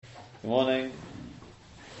Good morning.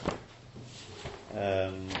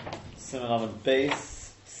 Siman Amud Beis,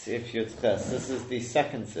 Sif Yud Ches. This is the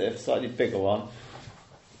second Sif, slightly bigger one.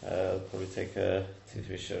 It'll probably take 2-3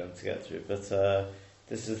 shurim to get through, but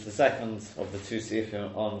this is the second of the two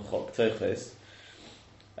Sifim on Chok Toches.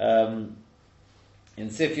 In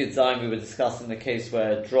Sif Yud Zayin we were discussing the case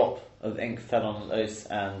where a drop of ink fell on an os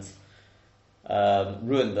and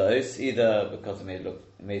ruined the os, either because it made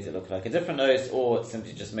it look like a different os, or it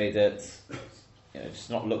simply just made it,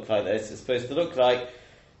 just not look like the os it's supposed to look like.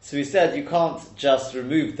 So we said you can't just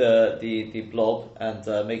remove the blob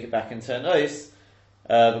and make it back into an os,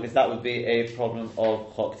 because that would be a problem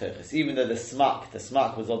of Chok Toches. Even though the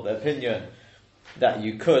smak was of the opinion that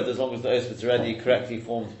you could, as long as the os was already correctly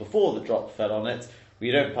formed before the drop fell on it.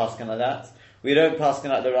 We don't paskin like that. We don't paskin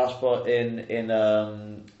like the Rashba in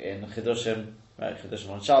Chidushim, right? Chidushim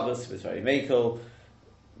on Shabbos was very makel.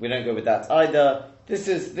 We don't go with that either. This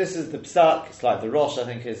is the psak. It's like the Rosh, I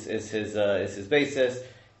think, is his basis.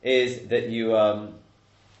 Is that you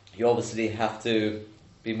obviously have to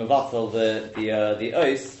be mevatel the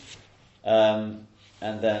os, and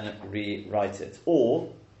then rewrite it,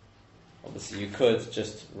 or obviously you could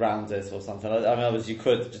just round it or something. In other words, you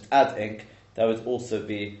could just add ink. That would also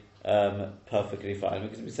be perfectly fine,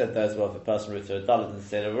 because we said there as well, if a person wrote a dalet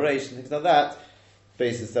instead of a reish and things like that,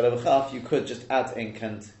 base instead of a chaf, you could just add ink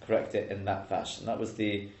and correct it in that fashion. That was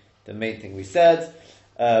the main thing we said.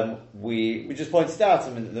 We just pointed out,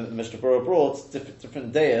 the Mishnah Berurah brought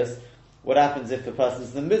different dayas. What happens if the person's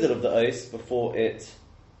in the middle of the os before it,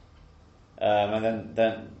 and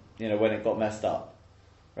then when it got messed up,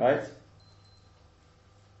 right?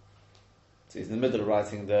 So he's in the middle of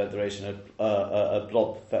writing the duration, a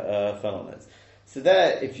blob fell on it. So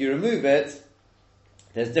there, if you remove it,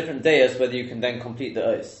 there's different dayas whether you can then complete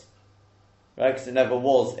the os, right? Because it never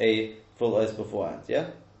was a full os beforehand. Yeah,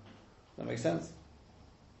 does that make sense?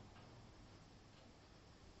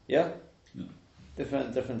 Yeah, no.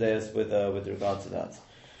 Different dayas with regard to that.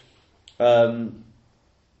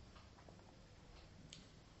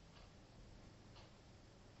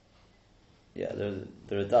 Yeah,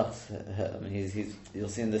 there are ducks. You'll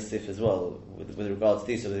see in this sif as well with regards to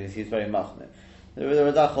these. So he's very machmir. The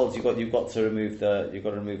Radak holds you've got to remove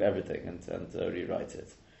everything and rewrite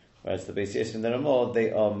it. Whereas the Beis Yisrael and the Ramah,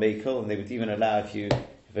 they are makel, and they would even allow if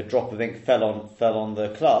a drop of ink fell on the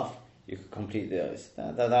cloth, you could complete the os.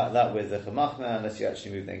 That with the machmir, unless you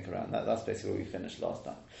actually move the ink around. That's basically what we finished last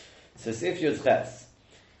time. So Sif Yud Ches,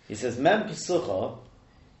 he says mem pesucha.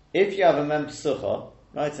 If you have a mem pesucha,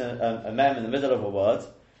 right, a mem in the middle of a word,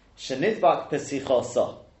 shenidbak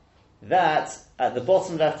pesichosa, that at the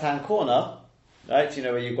bottom left-hand corner, right,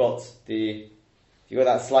 where you got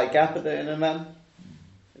that slight gap in a mem,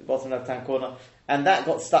 at the bottom left-hand corner, and that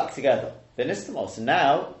got stuck together. V'nistamo. So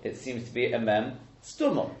now it seems to be a mem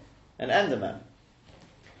stumo, an end mem.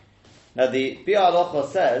 Now the Biur Halacha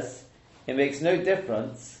says it makes no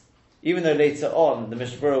difference, even though later on the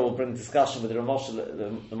Mishnah Berurah will bring discussion with the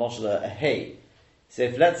Ramoshala a hay. So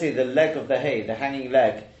if, let's say, the leg of the hay, the hanging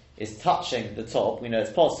leg, is touching the top, we know it's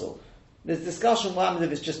possible. There's discussion what happens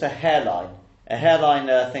if it's just a hairline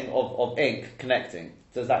thing of ink connecting.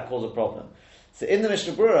 Does that cause a problem? So in the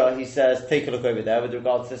Mishnah Berurah, he says, take a look over there with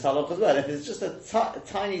regard to this halach as well. If it's just a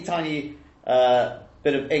tiny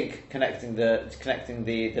bit of ink connecting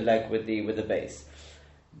the leg with the base.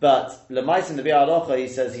 But Lemais in the Biur Halacha, he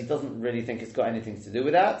says he doesn't really think it's got anything to do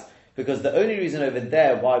with that. Because the only reason over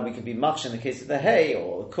there why we could be machsh in the case of the hay,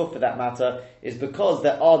 or the kuf for that matter, is because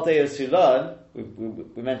there are deos who learn,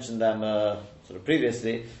 we mentioned them sort of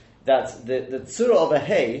previously, that the tzura of a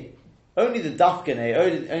hay, only the dafkene,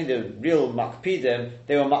 only the real makpidim,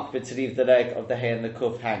 they were makpid to leave the leg of the hay and the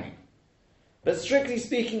kuf hanging. But strictly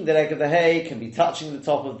speaking, the leg of the hay can be touching the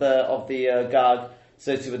top of the gag,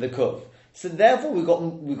 so too with the kuf. So therefore we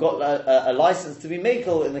got a license to be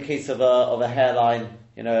makel in the case of a hairline,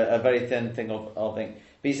 a very thin thing of ink.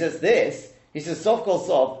 But he says soft kol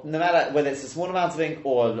soft, no matter whether it's a small amount of ink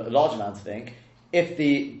or a large amount of ink, if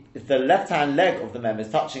the left hand leg of the mem is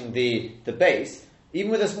touching the base,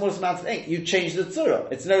 even with the smallest amount of ink, you change the tzura.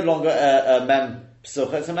 It's no longer a mem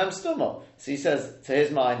psucha, it's a mem stuma. So he says, to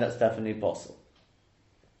his mind, that's definitely possible.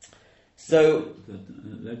 So the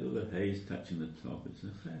leg of the hay is touching the top, it's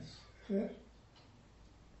a ches. Yeah.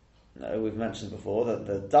 No, we've mentioned before that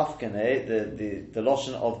the dafkene, the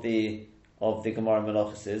lotion of the Gemara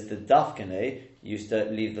Melachos is the dafkene used to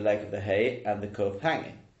leave the leg of the hay and the kuf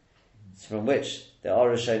hanging. It's from which there are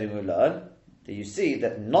Rishonim who learn that you see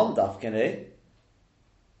that non-dafkene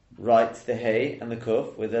write the hay and the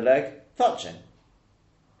kuf with the leg touching.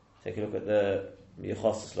 Take a look at the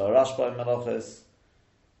Yochosas Lo Rashba in Melachos.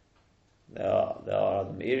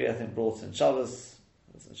 Meiri, I think, brought in Shabbos.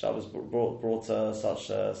 Shabbos brought such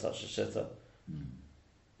a shitta.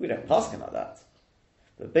 We don't pass him like that.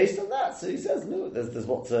 But based on that, so he says, no, there's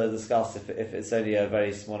what to discuss if it's only a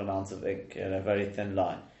very small amount of ink in a very thin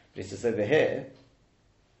line. But he says over here,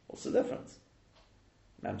 what's the difference?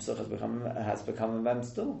 Mem Psuch has become a Mem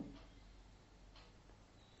Stum.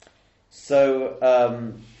 So,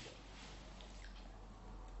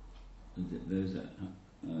 there's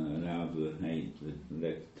now the hay, the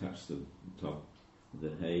leg touched the top.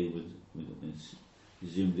 The hay would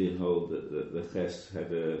presumably hold that the Ches had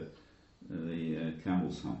the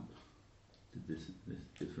camel's hump. Did this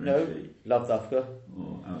differentiate? No, Lav Dafka.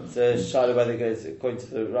 So Shiloh whether it goes according to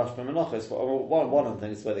the Rashba Menachos. One of the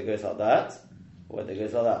things is whether it goes like that or whether it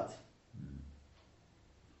goes like that.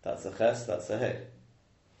 That's a Ches, that's a hay.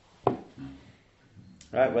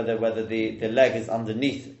 Right, whether the leg is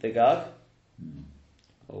underneath the gag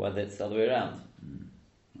or whether it's the other way around.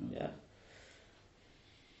 Yeah.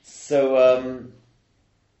 So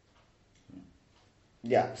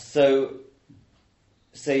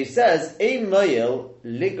so he says, Ein moyel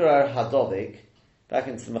ligrar hadovik, back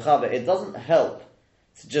into the Mechaber, it doesn't help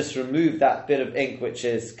to just remove that bit of ink which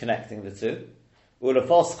is connecting the two.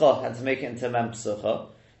 Ulafoscha, and to make it into mem psucha,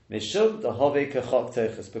 mishum dahovik chok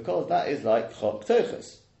teichus, because that is like chok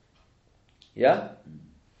teichus. Yeah?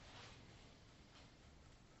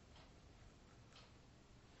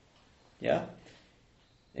 Yeah?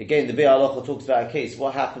 Again, the Biur Halacha talks about a case.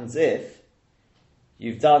 What happens if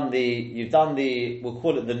you've done the we'll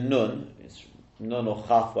call it the nun, it's nun or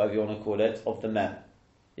chaf, whatever you want to call it, of the mem.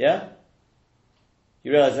 Yeah?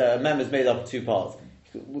 You realise that a mem is made up of two parts.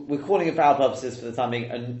 We're calling it for our purposes for the time being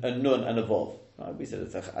a nun and a vov. Right? We said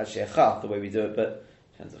it's actually a chaf the way we do it, but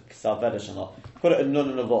depends if it's Veddish or not. Call it a nun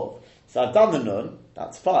and a vov. So I've done the nun,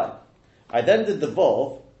 that's fine. I then did the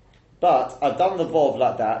vov, but I've done the vov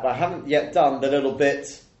like that, but I haven't yet done the little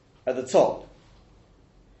bit at the top.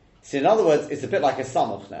 So in other words, it's a bit like a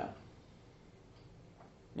samach now.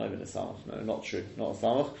 Not even a samach, no, not true, not a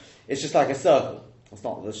samach. It's just like a circle. It's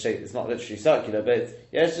not the shape, it's not literally circular, but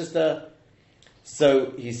it's just a...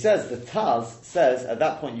 So he says, the Taz says, at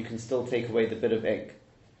that point you can still take away the bit of ink.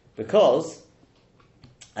 Because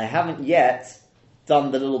I haven't yet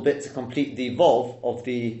done the little bit to complete the vov of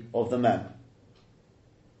the mem.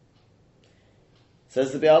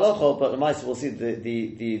 Says the Biur Halacha, but the Maisa will see the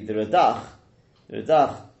Radach,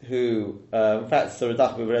 who, in fact, it's the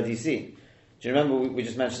Radach we've already seen. Do you remember we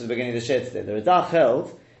just mentioned at the beginning of the Shir today? The Radach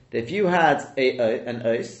held that if you had an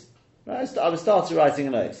os, right, I was started writing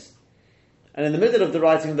an os, and in the middle of the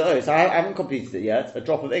writing of the os, I haven't completed it yet, a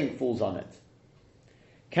drop of ink falls on it.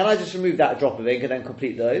 Can I just remove that drop of ink and then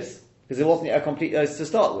complete the os? Because it wasn't a complete os to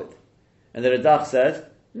start with. And the Radach said,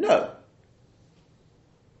 no.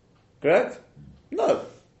 Correct? No.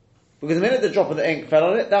 Because the minute the drop of the ink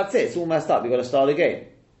fell on it, that's it. It's all messed up. You've got to start again.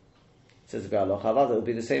 Says the Biur Halacha, it will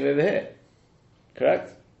be the same over here.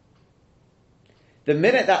 Correct? The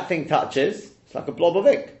minute that thing touches, it's like a blob of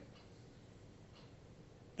ink.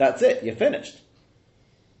 That's it. You're finished.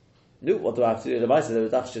 No, what do I have to do? The Maisa, the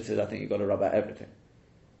Radach says, I think you've got to rub out everything.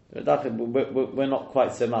 The Radach, we're not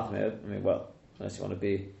quite so machmir. I mean, well, unless you want to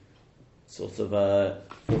be sort of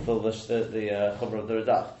fulfill the chumrah of the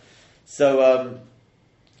Radach. So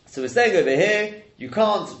we're saying over here, you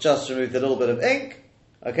can't just remove the little bit of ink,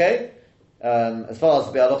 okay? As far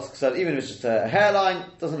as the Biur Halacha is concerned, even if it's just a hairline,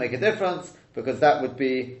 doesn't make a difference, because that would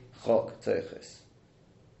be chok teichus.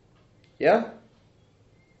 Yeah?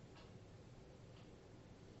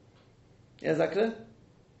 Yeah, is that clear?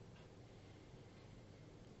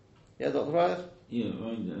 Yeah, Dr. Reich? Yeah,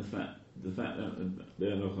 the fact that the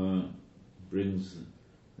Biur Halacha brings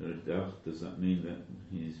the Radach, does that mean that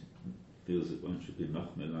he feels that one should be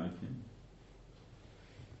machmir like him?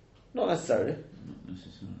 Not necessarily. Not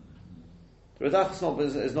necessarily. The Radach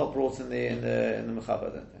is not brought in the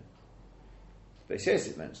Mechaber, I don't think. Beis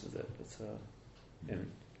Yosef mentions it, but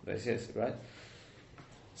in Beis Yosef, right?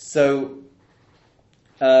 So,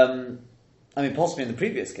 I mean, possibly in the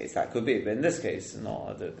previous case that could be, but in this case, no,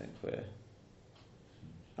 I don't think we're.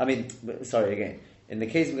 I mean, sorry again. In the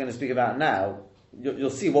case we're going to speak about now, you'll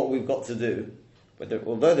see what we've got to do. But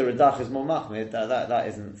although the Radach is more machmir, that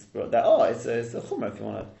isn't. It's a chumrah if you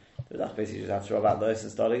want to. The Radach basically just have to rub out those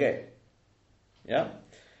and start again. Yeah.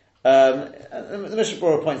 And the Mishnah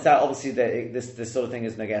Berurah points out, obviously, that this sort of thing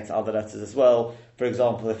is going to get to other letters as well. For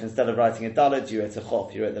example, if instead of writing a daled, you wrote a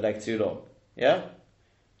chof, you wrote the leg too long. Yeah.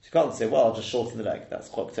 So you can't say, well, I'll just shorten the leg. That's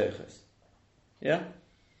chok teichus. Yeah.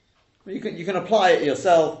 Well, you can apply it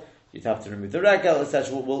yourself. You'd have to remove the regel,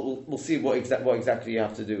 etc. We'll see what exactly you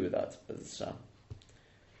have to do with that.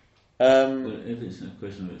 But if it's a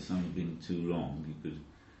question of something being too long, you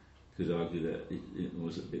could argue that it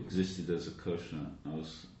existed as a kosher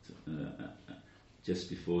just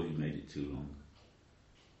before he made it too long.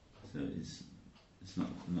 So it's not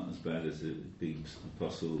as bad as it being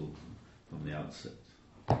possible from the outset.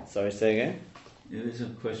 Sorry, say again? It is a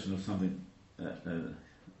question of something, the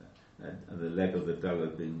leg of the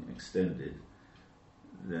dalet being extended.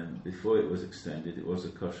 Then before it was extended, it was a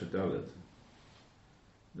kosher dalet.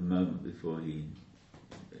 The moment before he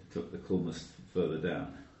took the kulmas further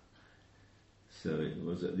down. So it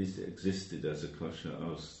was, at least it existed as a kosher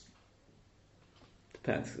os.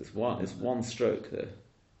 Depends, it's one stroke though.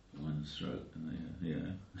 One stroke,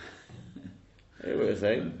 yeah. What was I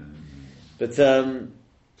saying? But trying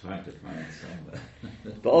to find somewhere.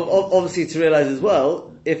 But obviously to realise as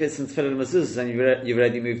well, if it's in tefillin mezuzahs and you've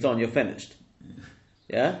already moved on, you're finished.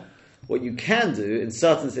 Yeah? What you can do, in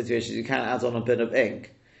certain situations, you can add on a bit of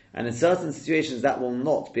ink. And in certain situations, that will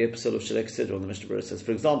not be a psul of Shalek Sidra, the Mishnah Berurah says.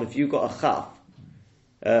 For example, if you got a chaf,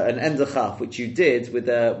 an ender chaf, which you did with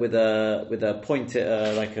a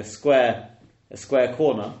pointed, like a square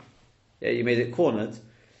corner, yeah, you made it cornered,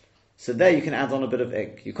 so there you can add on a bit of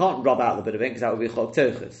ink. You can't rub out the bit of ink, because that would be chok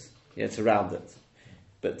tochus, yeah, to round it.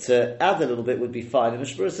 But to add a little bit would be fine. And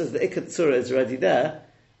Mishnah Berurah says the ikat tzura is already there,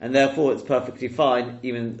 and therefore it's perfectly fine,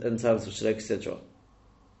 even in terms of Shalek Sidra.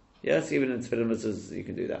 Yes, even in tefillin mezuzahs you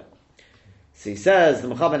can do that. So he says, the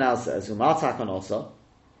Mechaber now says, "Umatak on also."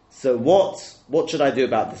 So what should I do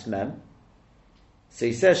about this mem? So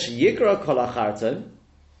he says, "Sheyikra kol hacharton."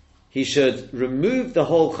 He should remove the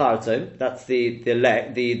whole charton. That's the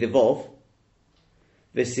leg, the vov.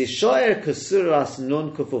 V'sishoyer kasuras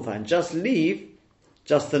nun kufufa, and just leave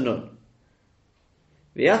just the nun.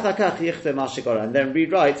 V'yachakach yichte mashikora, and then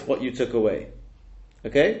rewrite what you took away.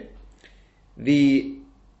 Okay, the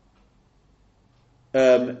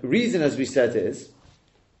reason, as we said, is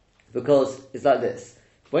because it's like this.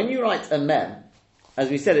 When you write a mem, as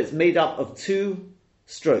we said, it's made up of two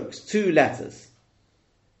strokes, two letters,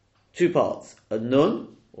 two parts, a nun,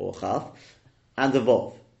 or chaf, and a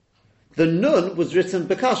vov. The nun was written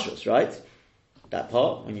bekashrus, right? That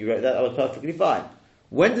part, when you wrote that was perfectly fine.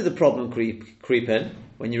 When did the problem creep in?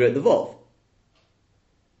 When you wrote the vov.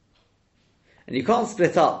 And you can't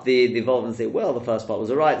split up the vov and say, well, the first part was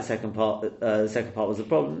alright, the second part was a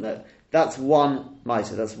problem. No, that's one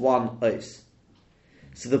ma'aseh, that's one os.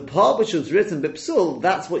 So the part which was written bipsul,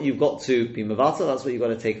 that's what you've got to be mevatel, that's what you've got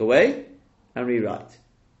to take away and rewrite.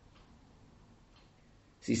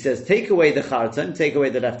 So he says, take away the charton, take away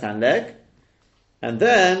the left-hand leg, and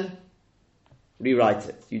then rewrite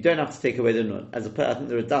it. You don't have to take away the nun. I think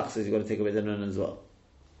the Radak says you've got to take away the nun as well.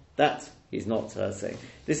 That he's not saying.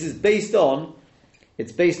 This is based on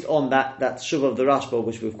that shuvah of the Rashba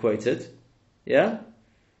which we've quoted. Yeah?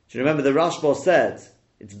 Do you remember the Rashba said,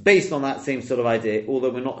 it's based on that same sort of idea,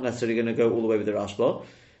 although we're not necessarily going to go all the way with the Rashba.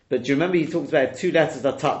 But do you remember he talks about if two letters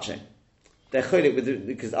are touching? They're cholik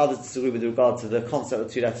because others disagree with regard to the concept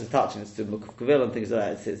of two letters touching. It's to Mukavil and things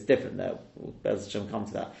like that. It's different there. Bez Hashem come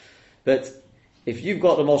to that. But if you've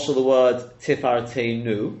got the moshel, the word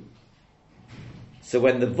tifaratenu, so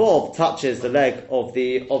when the vov touches the leg of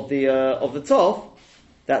the top,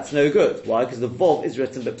 that's no good. Why? Because the vov is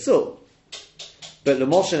written b'psul. But the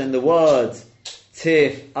moshel in the word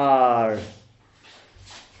tifaratenu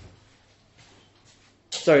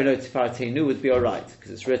would be alright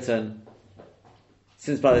because it's written.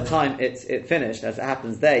 Since by the time it finished, as it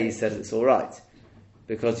happens there, he says it's all right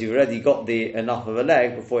because you've already got enough of a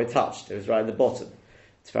leg before it touched. It was right at the bottom.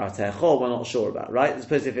 We're not sure about, right? As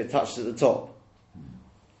opposed to if it touched at the top.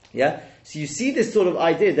 Yeah. So you see this sort of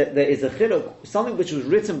idea that there is a chiluk, something which was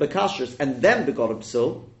written bekashrus and then begot a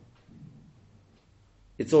psul.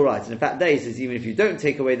 It's all right. And in fact, there he says even if you don't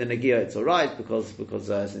take away the nagia, it's all right because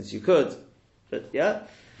since you could. But yeah,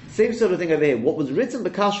 same sort of thing over here. What was written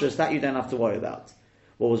bekashrus, that you don't have to worry about.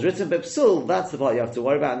 What was written b'psul, that's the part you have to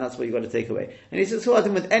worry about, and that's what you've got to take away. And he says, so I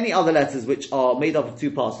think with any other letters which are made up of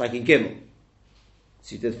two parts, like in Gimel.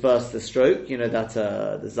 So you did first the stroke, that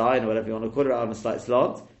the Zayin or whatever you want to call it, on a slight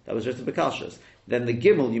slant, that was written b'kashrus. Then the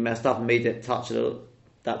Gimel, you messed up and made it touch a little,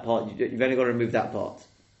 that part, you've only got to remove that part.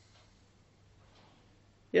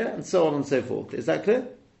 Yeah, and so on and so forth. Is that clear?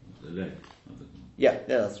 The leg. Yeah,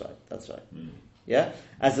 that's right. Yeah?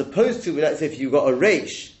 As opposed to, let's say if you've got a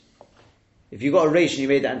reish, if you got a reish and you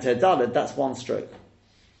made that into a daled, that's one stroke.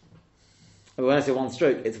 And when I say one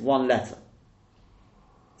stroke, it's one letter.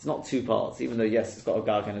 It's not two parts, even though yes, it's got a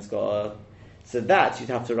gag and it's got a... So that you'd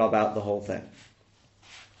have to rub out the whole thing.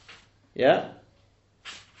 Yeah?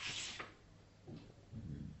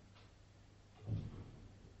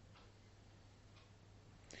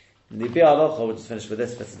 the Biur Halacha, we'll just finish with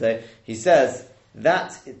this for today, he says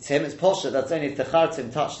that to him it's posher, that's only if the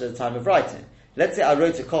chartim touched at the time of writing. Let's say I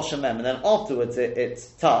wrote a kosher mem and then afterwards it's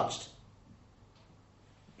touched,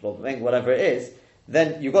 whatever it is,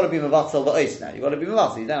 then you've got to be mevatel the ois now. You've got to be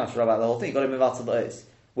mevatel. You don't have to write about the whole thing. You've got to be mevatel the ois.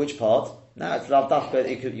 Which part? Now it's Rav Dafka,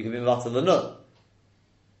 you could be mevatel the nun.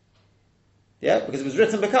 Yeah? Because it was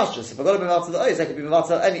written bekashrus. If I've got to be mevatel the ois, I could be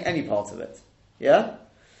mevatel any part of it. Yeah?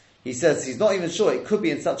 He says he's not even sure. It could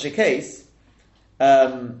be in such a case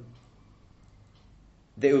that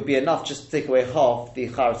it would be enough just to take away half the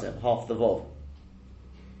chartim, half the vav.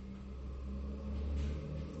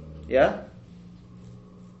 Yeah?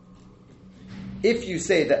 If you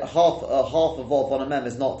say that half a vav on a mem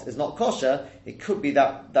is not kosher, it could be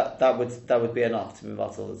that would be enough to move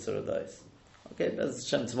out all the tzurah. Okay, Bez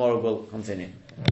Hashem, tomorrow we'll continue.